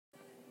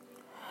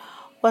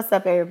What's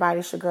up, everybody?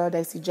 It's your girl,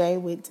 Daisy J,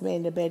 with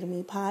Demand the Better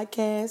Me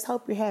podcast.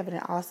 Hope you're having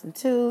an awesome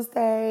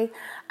Tuesday.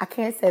 I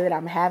can't say that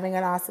I'm having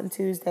an awesome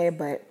Tuesday,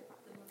 but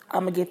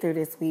I'm going to get through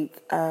this week.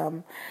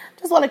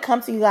 Just want to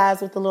come to you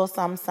guys with a little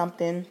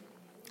something.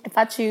 If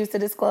I choose to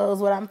disclose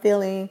what I'm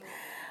feeling,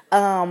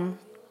 I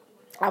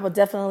will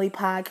definitely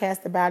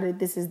podcast about it.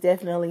 This is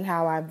definitely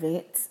how I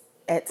vent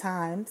at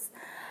times.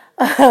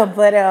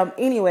 But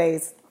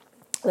anyways,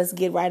 let's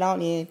get right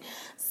on in.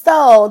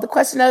 So the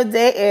question of the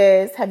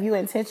day is, have you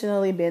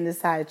intentionally been the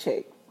side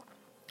chick?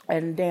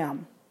 And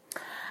damn,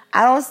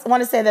 I don't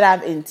want to say that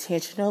I've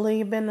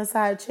intentionally been the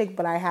side chick,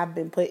 but I have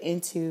been put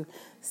into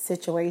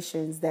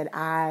situations that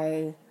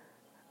I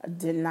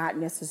did not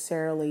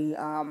necessarily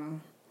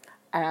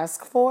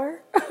ask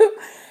for,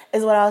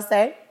 is what I'll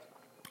say.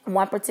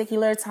 One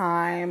particular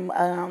time,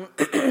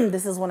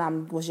 this is when I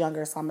was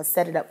younger, so I'm going to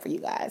set it up for you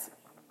guys.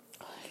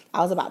 I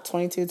was about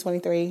 22,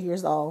 23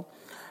 years old.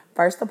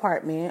 First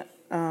apartment.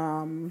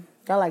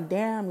 Y'all like,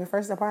 damn, your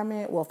first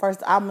apartment? Well,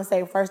 I'm going to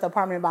say first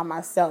apartment by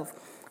myself,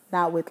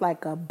 not with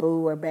like a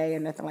boo or bae or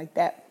nothing like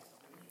that.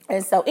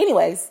 And so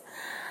anyways,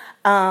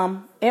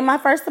 in my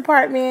first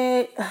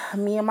apartment,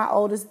 me and my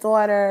oldest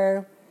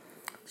daughter,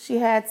 she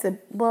had to,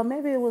 well,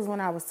 maybe it was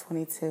when I was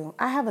 22.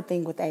 I have a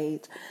thing with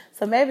age.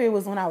 So maybe it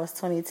was when I was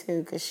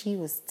 22 because she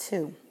was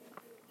 2.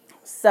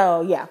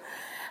 So, yeah.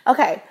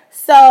 Okay,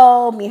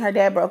 so me and her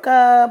dad broke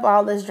up,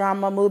 all this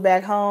drama, moved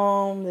back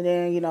home, and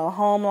then,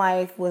 home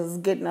life was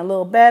getting a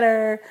little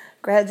better,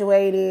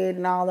 graduated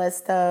and all that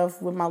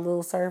stuff with my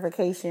little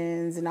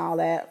certifications and all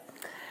that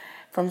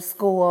from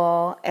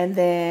school, and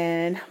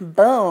then,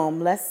 boom,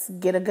 let's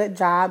get a good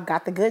job,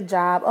 got the good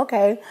job,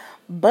 okay,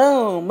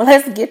 boom,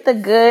 let's get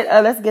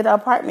an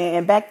apartment,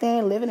 and back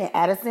then, living in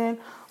Addison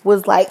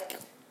was like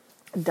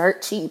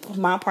dirt cheap.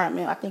 My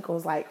apartment, I think it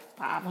was like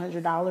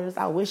 $500.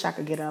 I wish I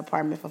could get an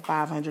apartment for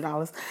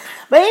 $500.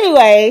 But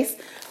anyways,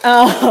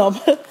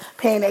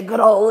 paying that good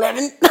old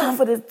living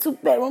for this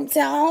 2-bedroom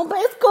townhome, but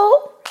it's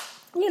cool.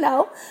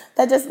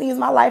 That just means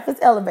my life is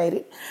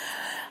elevated.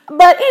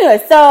 But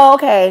anyway, so,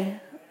 okay,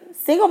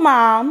 single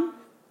mom,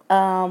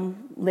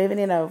 living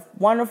in a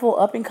wonderful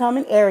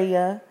up-and-coming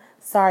area.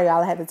 Sorry,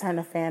 y'all, I had to turn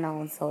the fan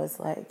on, so it's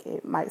like,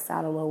 it might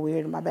sound a little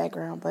weird in my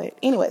background. But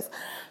anyways,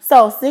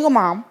 so single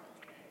mom.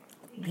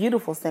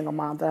 Beautiful single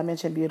mom. Did I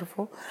mention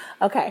beautiful?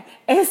 Okay.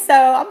 And so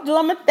I'm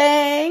doing my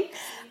thing.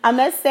 I'm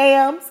at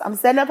Sam's. I'm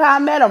setting up how I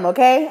met him,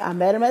 okay? I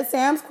met him at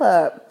Sam's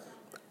Club.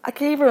 I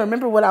can't even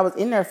remember what I was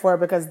in there for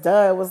because,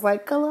 it was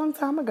like a long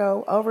time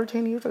ago, over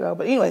 10 years ago.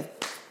 But anyway,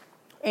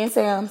 in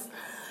Sam's,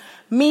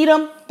 meet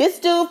him. This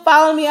dude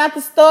followed me out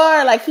the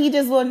store. Like, he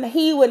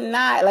would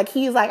not. Like,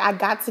 he's like, I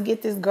got to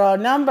get this girl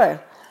number.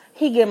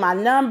 He get my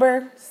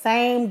number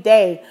same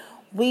day.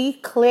 We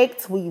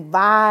clicked. We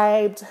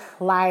vibed.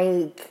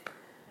 Like,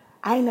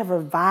 I ain't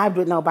never vibed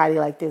with nobody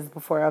like this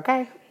before,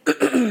 okay?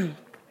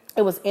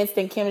 It was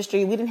instant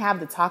chemistry. We didn't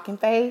have the talking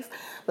phase.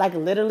 Like,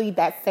 literally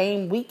that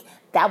same week,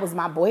 that was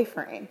my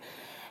boyfriend.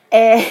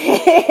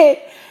 And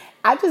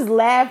I just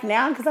laugh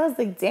now because I was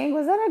like, dang,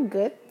 was that a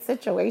good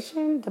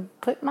situation to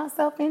put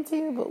myself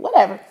into? But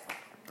whatever.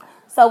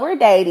 So we're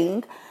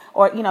dating.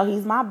 Or,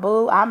 he's my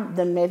boo. I've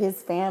met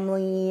his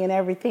family and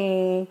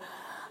everything.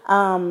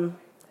 And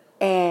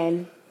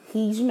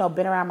he's,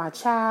 been around my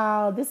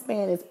child. This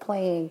man is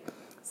playing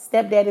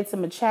stepdaddy to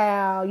my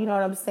child, you know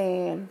what I'm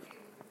saying?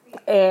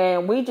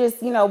 And we just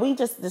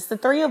the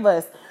three of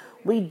us,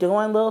 we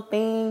doing little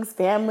things,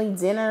 family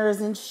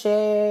dinners and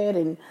shit,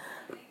 and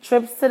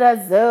trips to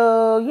the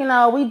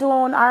zoo, we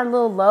doing our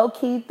little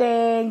low-key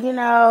thing,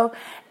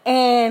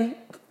 And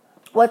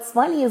what's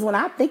funny is when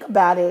I think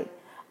about it,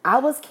 I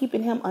was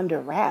keeping him under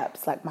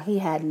wraps. Like, he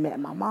hadn't met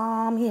my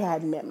mom, he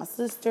hadn't met my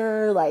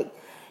sister, like,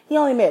 he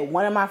only met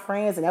one of my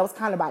friends, and that was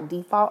kind of by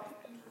default.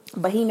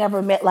 But he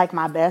never met, like,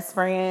 my best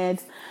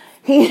friends.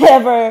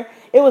 It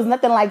was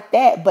nothing like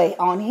that. But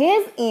on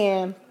his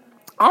end,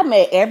 I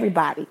met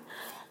everybody.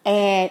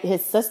 And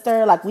his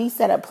sister, like, we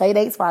set up play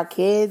dates for our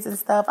kids and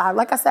stuff.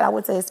 Like I said, I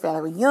went to his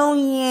family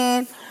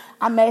reunion.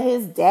 I met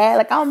his dad.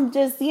 Like, I'm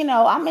just,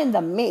 I'm in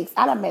the mix.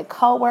 I done met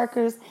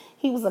coworkers.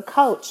 He was a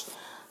coach.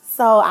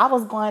 So I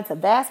was going to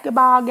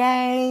basketball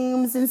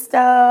games and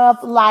stuff.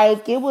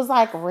 Like, it was,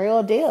 like,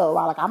 real deal.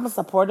 Like, I'm a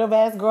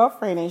supportive-ass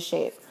girlfriend and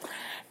shit.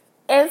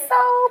 And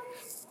so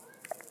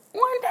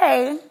one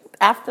day,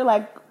 after it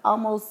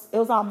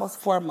was almost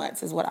 4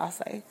 months is what I'll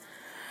say.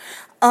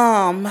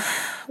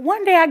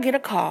 One day I get a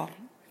call,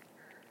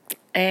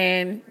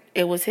 and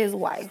it was his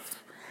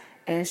wife.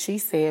 And she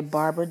said,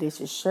 Barbara,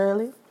 this is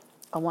Shirley.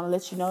 I want to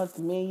let you know it's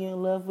the man you're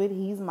in love with.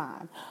 He's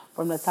mine.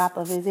 From the top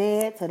of his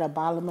head to the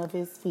bottom of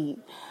his feet.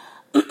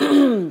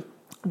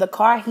 The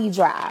car he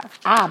drive,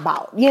 I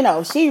bought.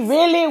 She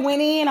really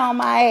went in on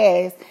my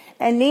ass.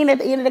 And then at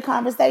the end of the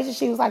conversation,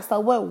 she was like, so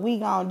what we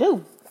gonna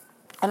do?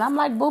 And I'm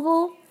like,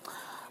 boo-boo,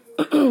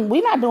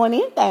 we not doing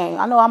anything.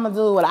 I know I'm going to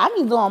do what I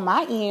need to do on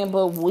my end,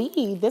 but we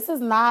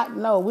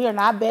are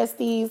not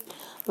besties.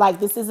 Like,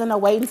 this isn't a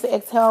waiting to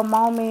exhale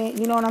moment.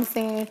 You know what I'm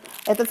saying?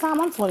 At the time,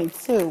 I'm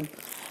 22.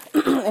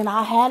 and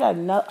I had a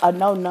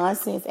no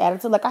nonsense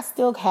attitude. Like I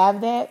still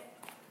have that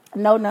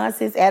no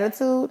nonsense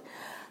attitude.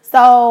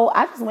 So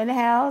I just went in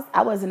the house.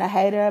 I wasn't a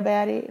hater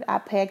about it. I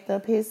packed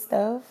up his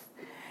stuff,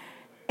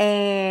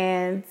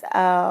 and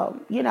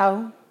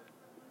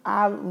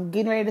I'm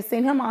getting ready to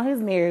send him on his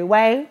merry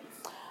way.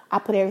 I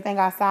put everything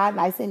outside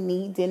nice and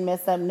neat, didn't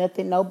mess up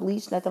nothing, no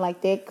bleach, nothing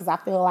like that, because I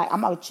feel like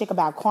I'm a chick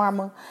about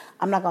karma.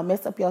 I'm not going to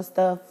mess up your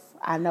stuff.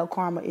 I know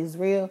karma is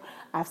real.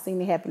 I've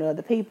seen it happen to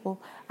other people.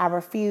 I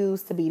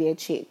refuse to be that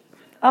chick.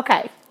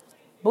 Okay,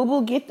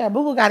 Boo-Boo get there.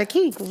 Boo-Boo got a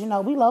key, because,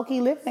 we low-key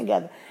living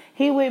together.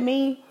 He with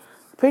me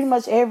pretty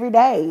much every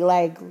day,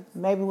 like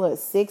maybe,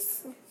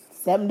 6,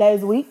 7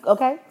 days a week,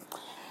 okay?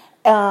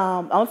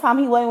 Only time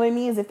he wasn't with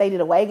me is if they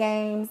did away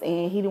games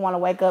and he didn't want to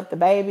wake up the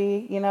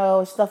baby,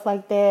 stuff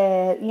like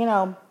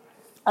that.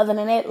 Other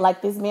than that,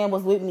 like this man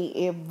was with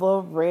me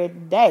every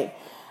day.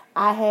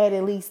 I had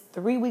at least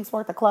 3 weeks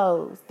worth of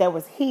clothes that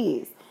was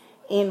his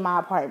in my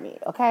apartment,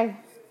 okay?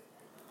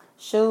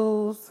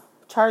 Shoes,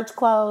 church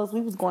clothes.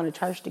 We was going to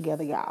church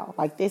together, y'all.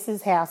 Like this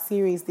is how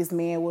serious this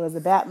man was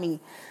about me.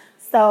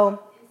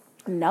 So,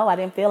 no, I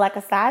didn't feel like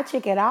a side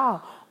chick at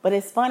all. But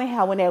it's funny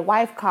how when that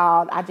wife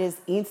called, I just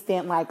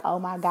instant like, oh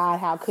my God,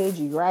 how could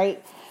you,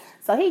 right?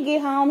 So he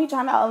get home, he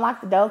trying to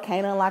unlock the door,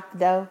 can't unlock the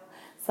door.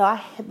 So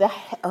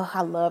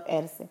I love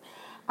Edison.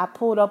 I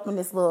pulled up in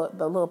the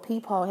little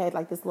peephole had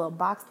like this little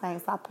box thing.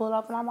 So I pulled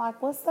up and I'm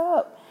like, what's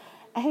up?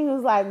 And he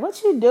was like,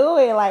 what you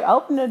doing? Like,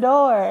 open the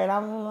door. And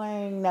I'm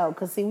like, no,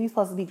 because see, we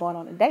supposed to be going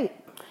on a date.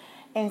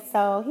 And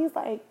so he's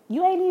like,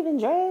 you ain't even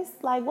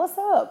dressed? Like, what's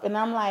up? And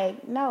I'm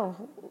like, no.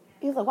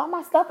 He's like, why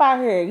my stuff out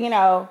here?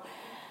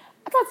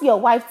 I talked to your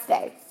wife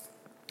today.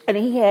 And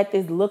he had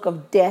this look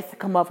of death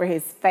come over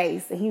his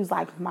face. And he was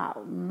like, my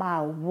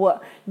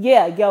what?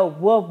 Yeah, yo,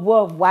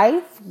 what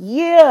wife?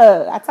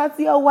 Yeah, I talked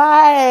to your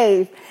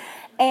wife.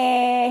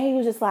 And he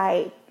was just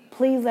like,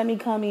 please let me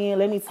come in.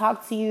 Let me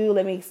talk to you.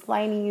 Let me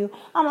explain to you.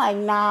 I'm like,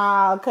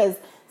 nah, because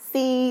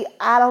see,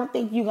 I don't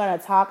think you're going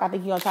to talk. I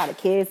think you're going to try to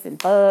kiss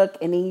and fuck.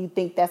 And then you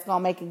think that's going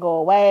to make it go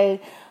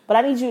away. But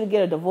I need you to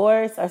get a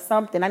divorce or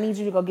something. I need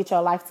you to go get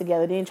your life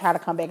together. Then try to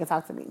come back and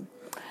talk to me.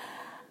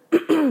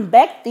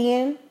 Back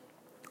then,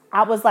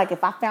 I was like,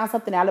 if I found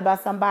something out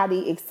about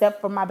somebody, except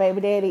for my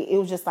baby daddy, it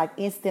was just like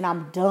instant,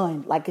 I'm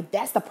done. Like,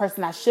 that's the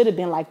person I should have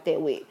been like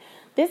that with.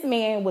 This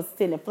man was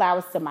sending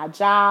flowers to my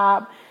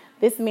job.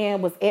 This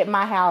man was at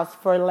my house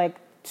for like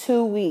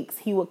 2 weeks.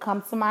 He would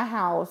come to my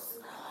house,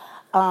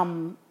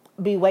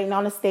 be waiting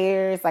on the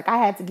stairs. Like, I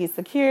had to get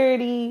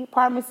security,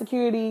 apartment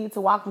security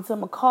to walk into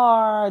my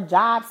car,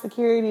 job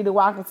security to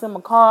walk into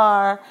my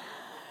car.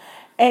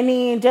 And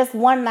then just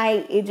one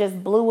night, it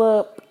just blew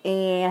up,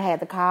 and I had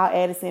to call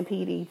Addison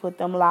PD, put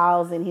them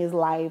laws in his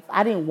life.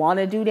 I didn't want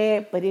to do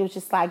that, but it was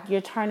just like,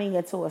 you're turning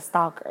into a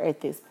stalker at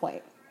this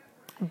point.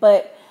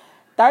 But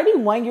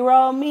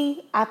 31-year-old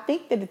me, I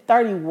think that the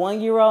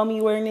 31-year-old me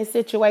were in this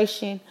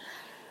situation,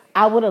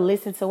 I would have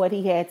listened to what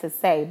he had to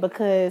say,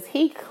 because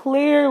he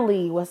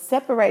clearly was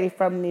separated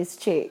from this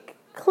chick.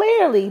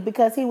 Clearly,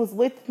 because he was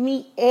with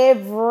me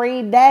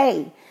every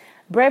day.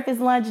 Breakfast,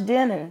 lunch,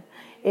 dinner.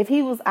 If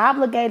he was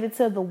obligated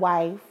to the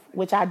wife,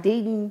 which I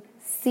didn't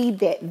see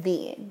that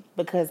then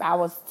because I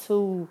was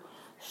too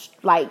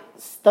like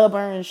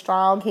stubborn,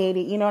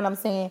 strong-headed, you know what I'm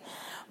saying?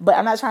 But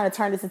I'm not trying to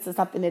turn this into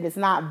something that it's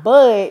not.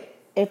 But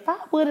if I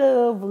would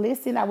have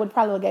listened, I would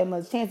probably have gave him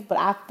a chance. But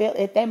I felt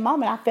at that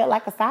moment, I felt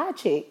like a side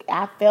chick.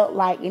 I felt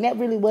like, and that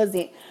really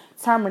wasn't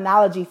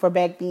terminology for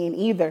back then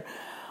either.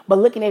 But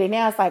looking at it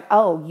now, it's like,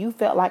 oh, you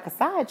felt like a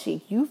side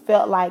chick. You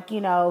felt like, he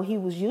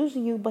was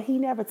using you, but he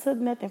never took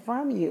nothing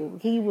from you.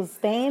 He was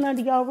staying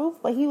under your roof,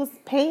 but he was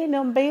paying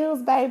them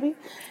bills, baby.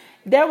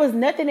 There was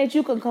nothing that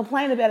you could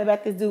complain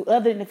about this dude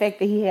other than the fact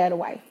that he had a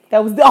wife.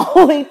 That was the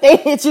only thing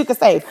that you could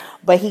say.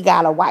 But he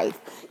got a wife,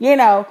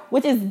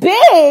 which is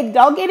big.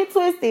 Don't get it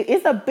twisted.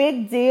 It's a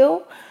big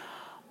deal.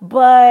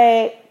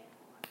 But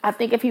I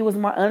think if he was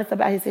more honest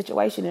about his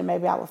situation, then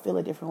maybe I would feel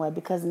a different way.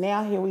 Because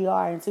now here we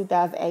are in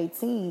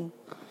 2018.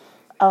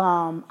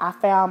 I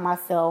found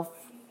myself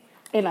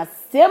in a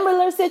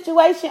similar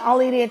situation,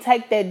 only it didn't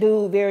take that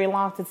dude very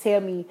long to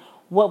tell me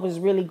what was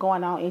really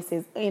going on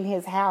in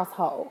his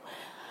household.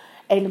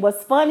 And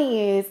what's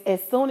funny is,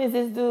 as soon as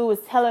this dude was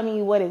telling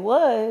me what it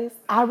was,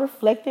 I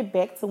reflected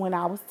back to when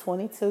I was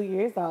 22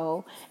 years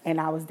old and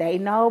I was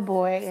dating an old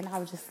boy, and I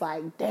was just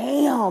like,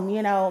 damn,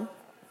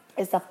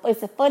 it's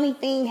a funny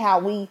thing how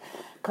we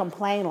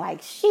complain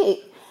like, shit,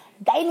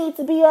 they need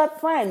to be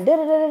upfront,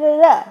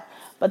 da-da-da-da-da-da.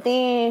 But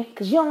then,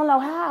 because you don't know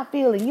how I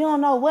feel and you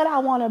don't know what I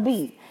want to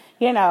be,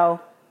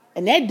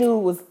 And that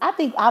dude I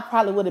think I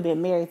probably would have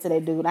been married to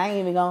that dude. I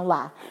ain't even going to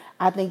lie.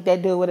 I think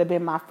that dude would have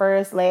been my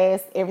first,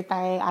 last,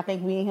 everything. I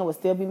think me and him would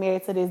still be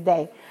married to this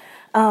day.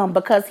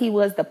 Because he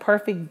was the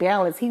perfect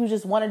balance. He was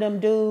just one of them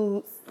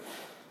dudes.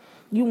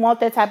 You want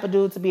that type of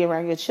dude to be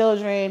around your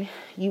children.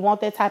 You want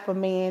that type of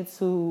man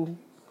to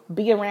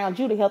be around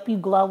you to help you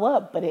glow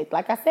up. But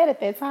like I said, at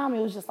that time,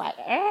 it was just like,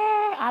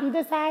 I'm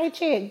this high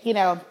chick,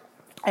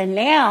 And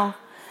now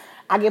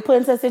I get put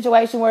into a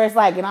situation where it's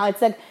like,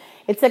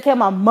 It took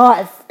him a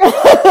month.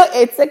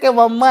 It took him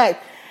a month.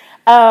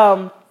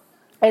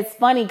 It's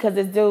funny because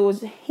this dude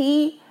was,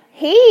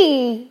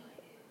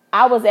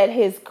 I was at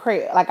his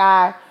crib. Like,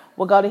 I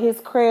would go to his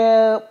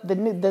crib.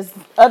 This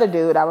other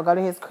dude, I would go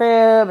to his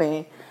crib,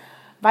 and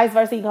vice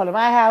versa. He'd go to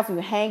my house. We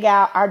would hang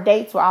out. Our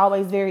dates were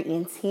always very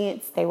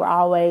intense. They were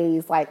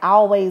always, like, I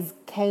always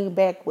came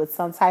back with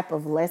some type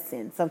of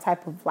lesson, some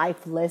type of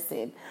life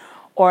lesson,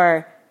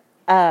 or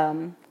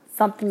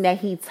something that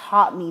he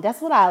taught me.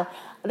 That's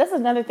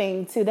another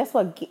thing, too. That's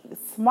what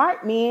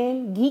smart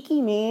men,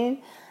 geeky men,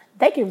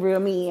 they can reel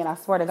me in, I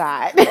swear to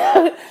God.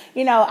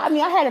 You know, I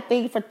mean, I had a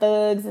thing for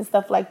thugs and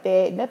stuff like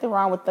that. Nothing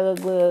wrong with thug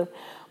love.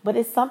 But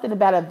it's something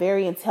about a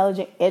very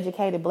intelligent,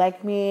 educated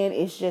black man.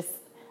 It's just,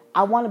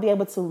 I want to be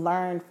able to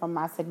learn from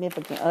my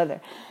significant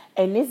other.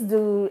 And this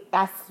dude,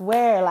 I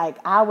swear, like,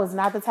 I was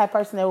not the type of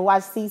person that would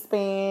watch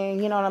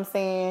C-SPAN, you know what I'm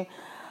saying?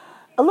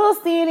 A little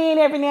CNN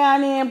every now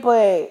and then,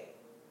 but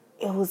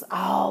it was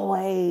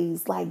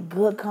always, like,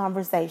 good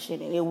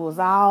conversation. And it was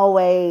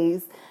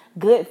always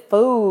good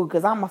food,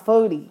 because I'm a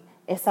foodie.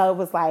 And so it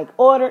was like,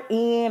 order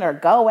in or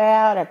go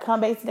out or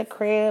come back to the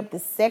crib. The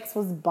sex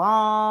was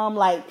bomb.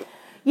 Like,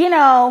 you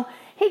know,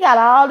 he got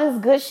all this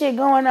good shit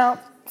going on.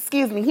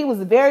 Excuse me. He was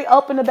very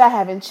open about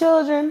having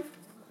children,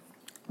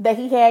 that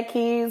he had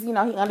kids. You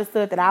know, he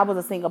understood that I was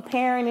a single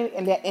parent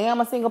and that I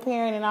am a single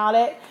parent and all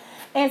that.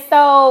 And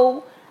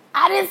so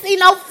I didn't see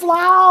no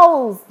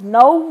flaws,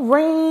 no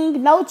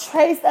ring, no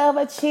trace of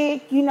a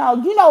chick. You know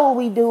what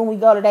we do when we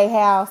go to their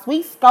house.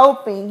 We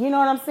scoping, you know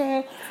what I'm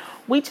saying?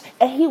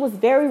 And he was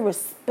very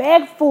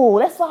respectful.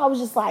 That's why I was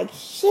just like,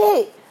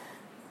 shit.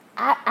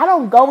 I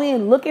don't go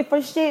in looking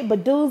for shit,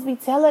 but dudes be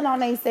telling on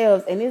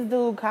themselves. And this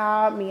dude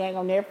called me, I ain't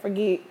gonna never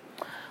forget.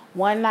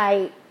 One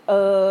night,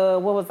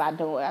 what was I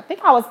doing? I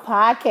think I was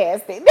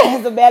podcasting.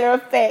 As a matter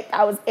of fact,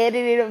 I was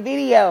editing a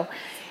video.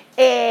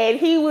 And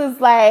he was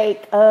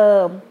like,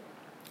 can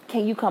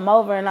you come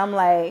over? And I'm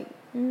like,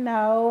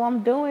 no,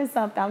 I'm doing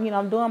something.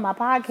 I'm doing my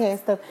podcast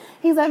stuff.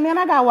 He's like, man,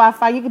 I got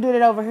Wi-Fi. You can do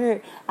that over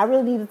here. I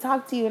really need to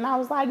talk to you. And I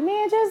was like,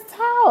 man, just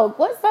talk.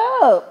 What's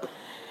up?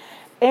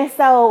 And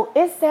so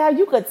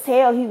you could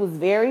tell he was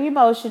very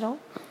emotional.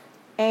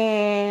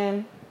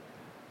 And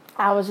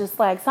I was just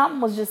like,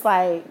 something was just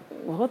like,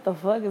 what the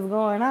fuck is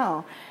going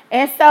on?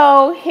 And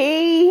so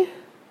he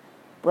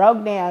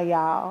broke down,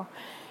 y'all.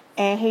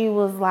 And he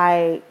was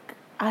like,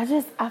 I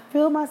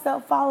feel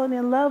myself falling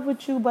in love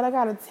with you, but I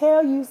got to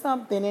tell you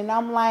something. And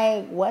I'm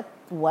like, what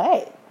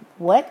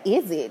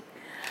is it?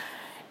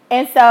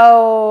 And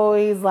so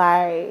he's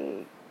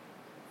like,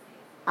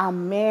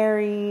 I'm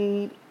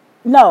married.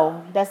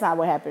 No, that's not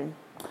what happened.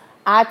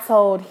 I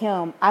told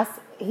him,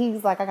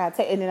 he's like,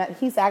 and then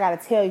he said, I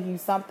got to tell you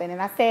something.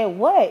 And I said,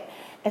 what?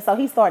 And so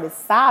he started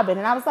sobbing.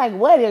 And I was like,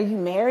 what? Are you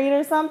married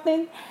or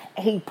something?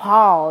 And he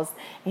paused.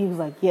 And he was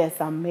like,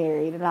 yes, I'm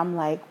married. And I'm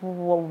like,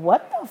 well,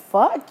 what the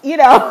fuck? You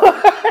know,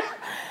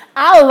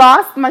 I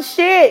lost my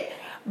shit.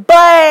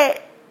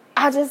 But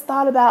I just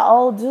thought about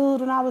old dude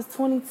when I was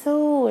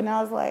 22. And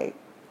I was like,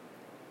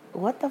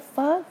 what the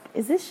fuck?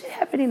 Is this shit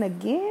happening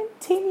again?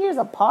 10 years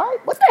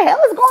apart? What the hell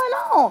is going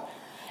on?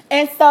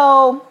 And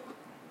so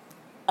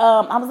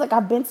I was like,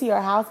 I've been to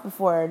your house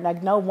before.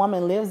 Like, no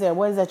woman lives there.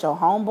 What is that, your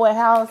homeboy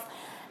house?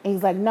 And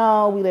he's like,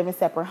 no, we live in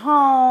separate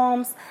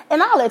homes.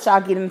 And I'll let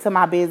y'all get into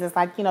my business.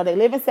 Like, they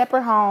live in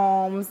separate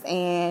homes.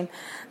 And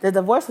the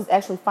divorce was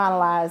actually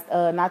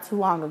finalized not too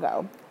long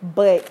ago.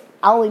 But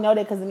I only know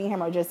that because me and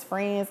him are just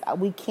friends.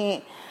 We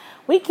can't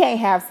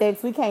have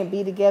sex. We can't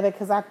be together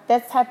because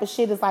that type of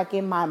shit is like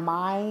in my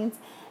mind.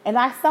 And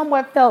I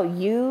somewhat felt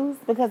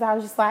used because I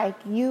was just like,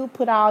 you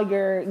put all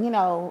your,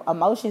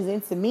 emotions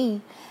into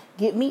me,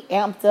 get me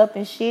amped up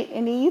and shit,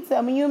 and then you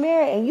tell me you're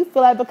married, and you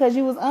feel like because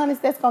you was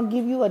honest, that's going to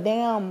give you a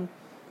damn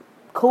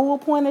cool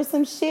point or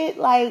some shit.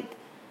 Like,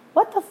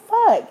 what the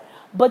fuck?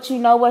 But you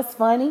know what's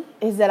funny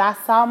is that I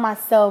saw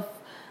myself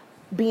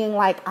being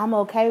like, I'm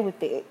okay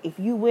with it. If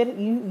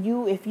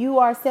you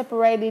are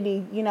separated,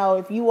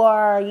 if you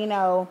are,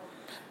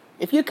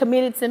 if you're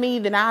committed to me,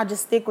 then I'll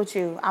just stick with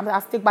you.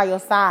 I'll stick by your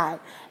side.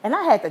 And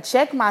I had to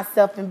check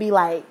myself and be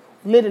like,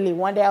 literally,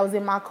 one day I was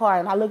in my car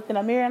and I looked in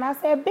the mirror and I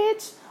said,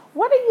 bitch,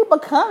 what are you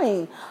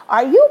becoming?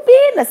 Are you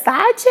being the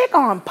side chick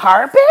on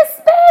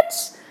purpose,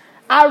 bitch?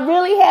 I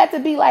really had to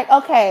be like,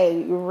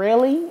 okay,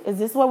 really? Is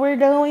this what we're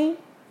doing?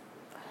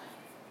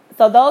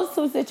 So those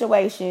two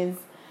situations,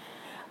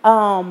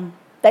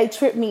 they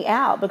tripped me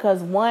out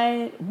because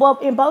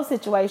in both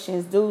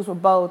situations, dudes were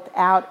both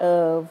out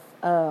of,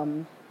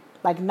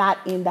 not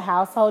in the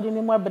household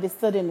anymore, but it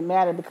still didn't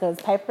matter because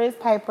paper is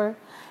paper.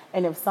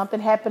 And if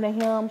something happened to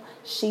him,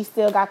 she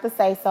still got to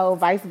say so,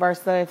 vice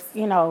versa.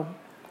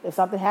 If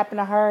something happened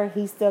to her,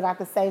 he still got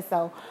to say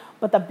so.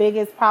 But the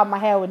biggest problem I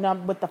had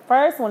with the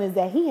first one is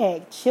that he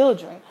had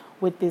children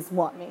with this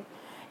woman.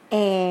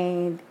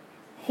 And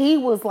he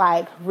was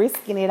like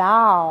risking it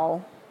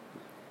all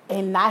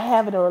and not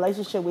having a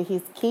relationship with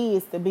his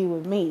kids to be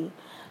with me.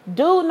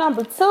 Dude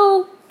number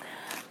two,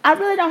 I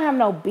really don't have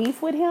no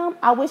beef with him.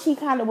 I wish he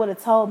kind of would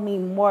have told me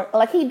more.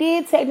 Like, he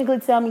did technically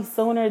tell me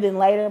sooner than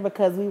later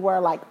because we were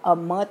like a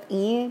month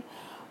in,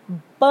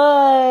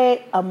 but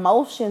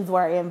emotions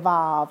were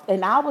involved.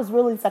 And I was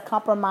willing to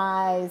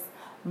compromise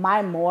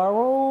my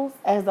morals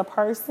as a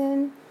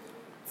person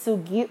to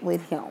get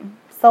with him.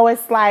 So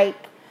it's like,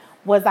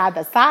 was I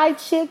the side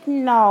chick?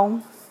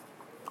 No.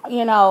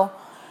 You know,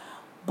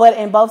 but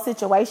in both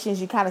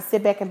situations, you kind of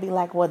sit back and be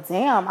like, well,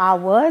 damn, I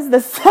was the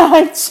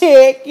side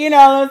chick. You know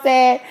what I'm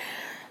saying?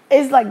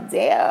 It's like,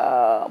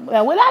 damn.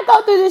 Now, will I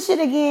go through this shit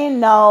again?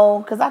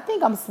 No, because I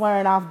think I'm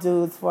swearing off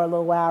dudes for a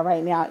little while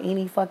right now.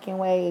 Any fucking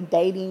way.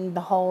 Dating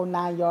the whole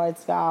 9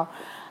 yards, y'all.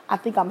 I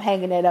think I'm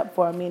hanging it up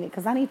for a minute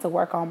because I need to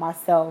work on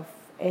myself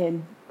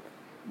and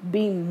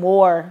be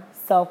more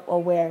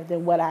self-aware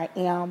than what I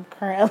am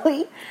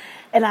currently.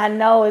 And I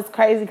know it's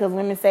crazy because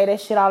women say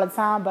that shit all the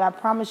time, but I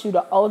promise you,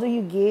 the older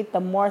you get, the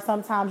more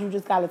sometimes you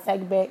just got to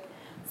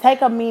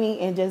take a minute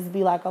and just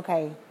be like,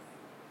 okay,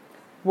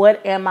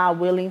 what am I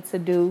willing to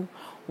do?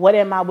 What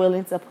am I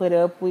willing to put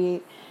up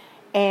with?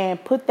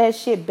 And put that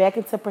shit back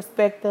into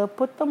perspective.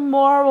 Put the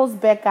morals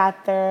back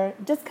out there.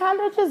 Just kind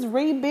of just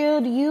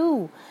rebuild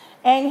you.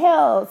 And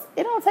hell,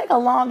 it don't take a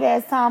long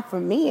ass time for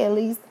me at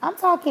least. I'm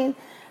talking,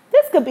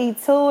 this could be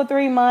 2 or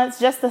 3 months,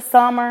 just the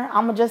summer.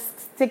 I'm going to just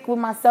stick with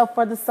myself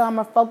for the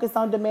summer, focus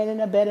on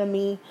demanding a better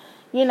me.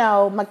 You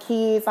know, my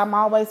kids, I'm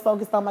always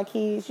focused on my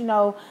kids. You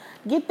know,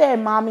 get that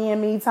mommy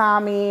and me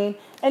time in.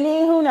 And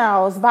then who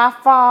knows, by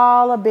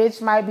fall, a bitch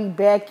might be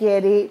back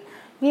at it.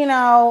 You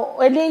know,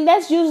 and then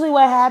that's usually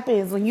what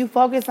happens. When you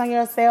focus on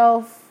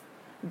yourself,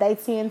 they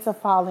tend to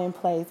fall in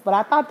place. But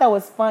I thought that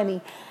was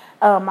funny,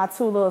 my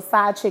 2 little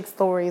side chick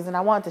stories. And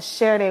I wanted to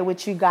share that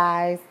with you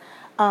guys.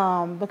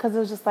 Because it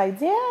was just like,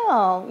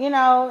 damn, you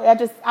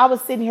know, I was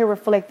sitting here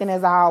reflecting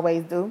as I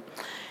always do.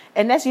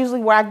 And that's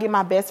usually where I get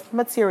my best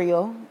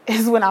material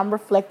is when I'm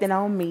reflecting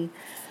on me.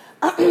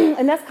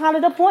 And that's kind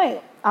of the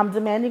point. I'm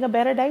demanding a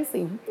better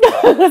Daisy.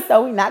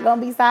 So we're not going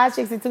to be side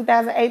chicks in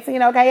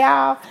 2018, okay,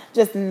 y'all?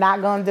 Just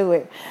not going to do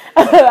it.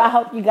 I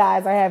hope you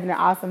guys are having an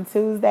awesome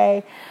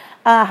Tuesday.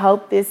 I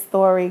hope this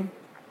story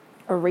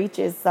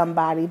reaches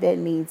somebody that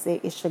needs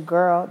it. It's your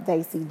girl,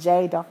 Daisy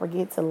J. Don't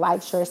forget to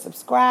like, share,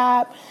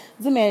 subscribe.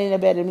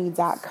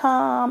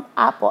 DemandingABetterMe.com,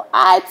 Apple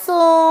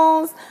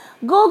iTunes,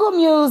 Google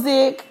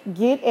Music.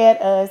 Get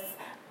at us.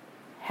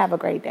 Have a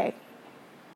great day.